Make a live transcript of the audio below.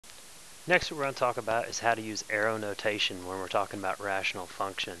Next, what we're going to talk about is how to use arrow notation when we're talking about rational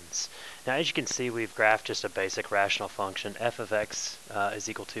functions. Now, as you can see, we've graphed just a basic rational function. F of x is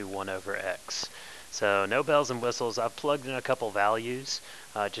equal to 1 over x. So no bells and whistles. I've plugged in a couple values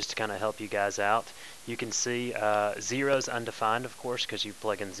just to kind of help you guys out. You can see 0 is undefined, of course, because you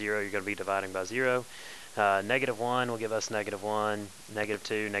plug in 0, you're going to be dividing by 0. -1 will give us -1,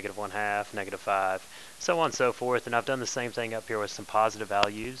 -2, -1/2, -5, so on and so forth. And I've done the same thing up here with some positive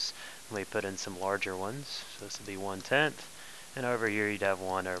values. Let me put in some larger ones. So this would be 1/10, and over here you'd have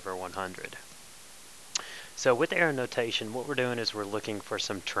 1 over 100. So with arrow notation, what we're doing is we're looking for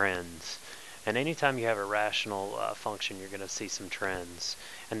some trends. And anytime you have a rational function, you're going to see some trends.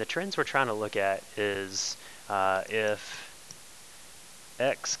 And the trends we're trying to look at is if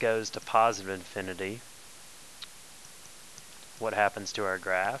x goes to positive infinity, what happens to our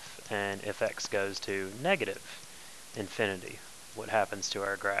graph, and if x goes to negative infinity, what happens to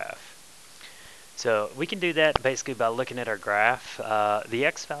our graph. So we can do that basically by looking at our graph. The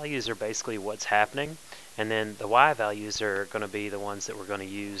x values are basically what's happening, and then the y values are going to be the ones that we're going to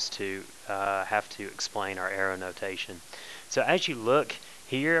use to have to explain our arrow notation. So as you look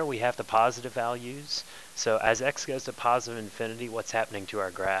here, we have the positive values. So as x goes to positive infinity, what's happening to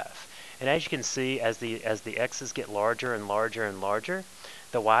our graph? And as you can see, as the x's get larger and larger and larger,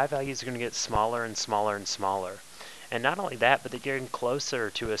 the y values are going to get smaller and smaller and smaller. And not only that, but they're getting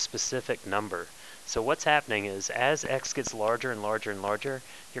closer to a specific number. So what's happening is as x gets larger and larger and larger,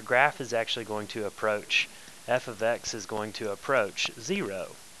 your graph is actually going to approach, f of x is going to approach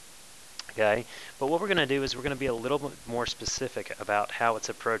 0. Okay, but what we're going to do is we're going to be a little bit more specific about how it's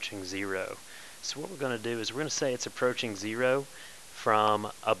approaching 0. So what we're going to do is we're going to say it's approaching 0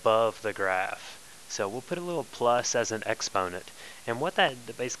 from above the graph. So we'll put a little plus as an exponent. And what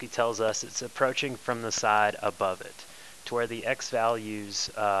that basically tells us, it's approaching from the side above it, to where the x values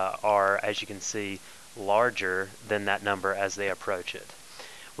are, as you can see, larger than that number as they approach it.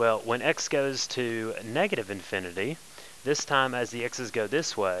 Well, when x goes to negative infinity, this time as the x's go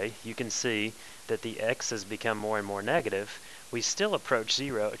this way, you can see that the x's become more and more negative. We still approach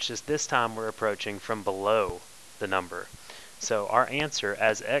 0, it's just this time we're approaching from below the number. So our answer,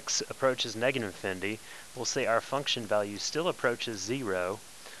 as x approaches negative infinity, we'll say our function value still approaches 0,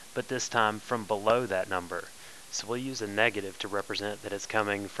 but this time from below that number. So we'll use a negative to represent that it's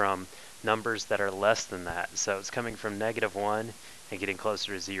coming from numbers that are less than that. So it's coming from -1 and getting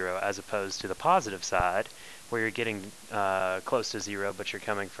closer to 0, as opposed to the positive side, where you're getting close to 0, but you're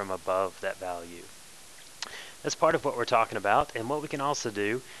coming from above that value. That's part of what we're talking about. And what we can also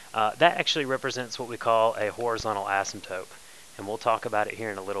do, that actually represents what we call a horizontal asymptote. And we'll talk about it here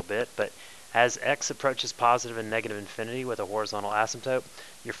in a little bit. But as x approaches positive and negative infinity with a horizontal asymptote,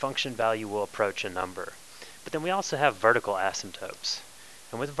 your function value will approach a number. But then we also have vertical asymptotes.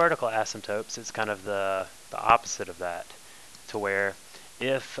 And with vertical asymptotes, it's kind of the opposite of that, to where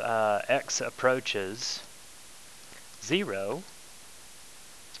if x approaches 0,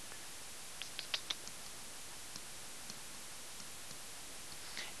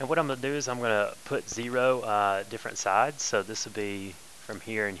 and what I'm going to do is I'm going to put 0 different sides. So this will be from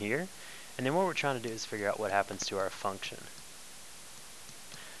here and here. And then what we're trying to do is figure out what happens to our function.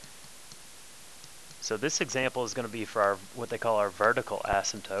 So this example is going to be for our what they call our vertical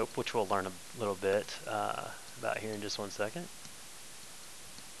asymptote, which we'll learn a little bit about here in just one second.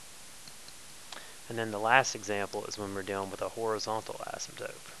 And then the last example is when we're dealing with a horizontal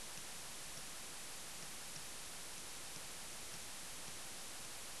asymptote.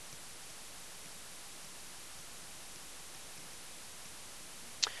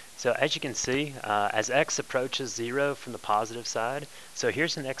 So as you can see, as x approaches 0 from the positive side, so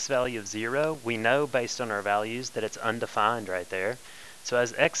here's an x value of 0. We know based on our values that it's undefined right there. So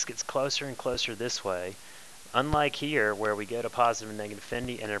as x gets closer and closer this way, unlike here where we go to positive and negative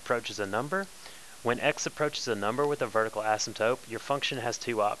infinity and it approaches a number, when x approaches a number with a vertical asymptote, your function has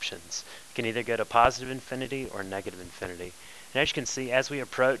two options. It can either go to positive infinity or negative infinity. And as you can see, as we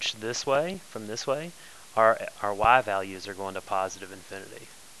approach this way, from this way, our y values are going to positive infinity.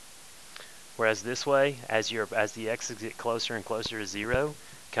 Whereas this way, as the x's get closer and closer to 0,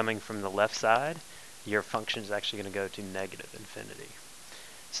 coming from the left side, your function is actually going to go to negative infinity.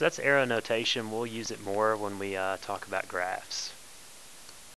 So that's arrow notation. We'll use it more when we talk about graphs.